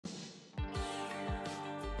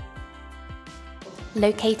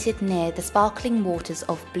Located near the sparkling waters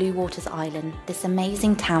of Bluewaters Island, this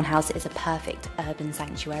amazing townhouse is a perfect urban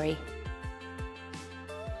sanctuary.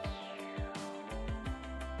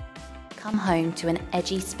 Come home to an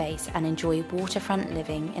edgy space and enjoy waterfront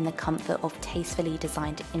living in the comfort of tastefully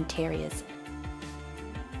designed interiors.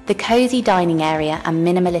 The cosy dining area and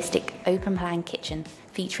minimalistic open-plan kitchen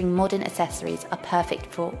featuring modern accessories are perfect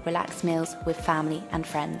for relaxed meals with family and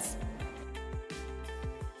friends.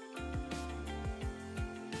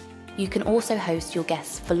 You can also host your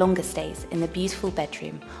guests for longer stays in the beautiful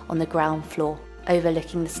bedroom on the ground floor,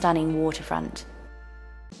 overlooking the stunning waterfront.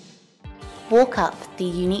 Walk up the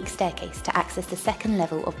unique staircase to access the second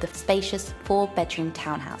level of the spacious 4-bedroom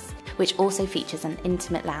townhouse, which also features an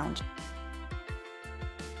intimate lounge.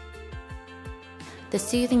 The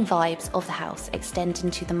soothing vibes of the house extend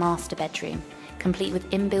into the master bedroom, complete with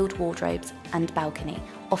inbuilt wardrobes and balcony,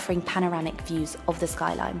 offering panoramic views of the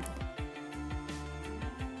skyline.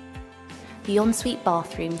 The ensuite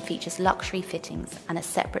bathroom features luxury fittings and a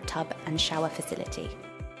separate tub and shower facility.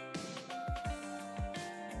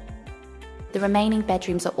 The remaining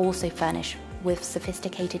bedrooms are also furnished with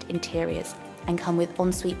sophisticated interiors and come with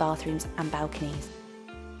ensuite bathrooms and balconies.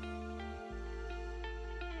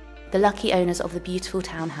 The lucky owners of the beautiful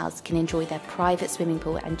townhouse can enjoy their private swimming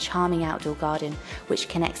pool and charming outdoor garden, which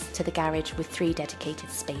connects to the garage with 3 dedicated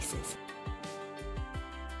spaces.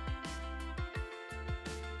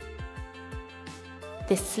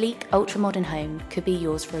 This sleek, ultra-modern home could be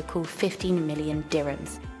yours for a cool 15 million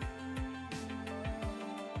dirhams.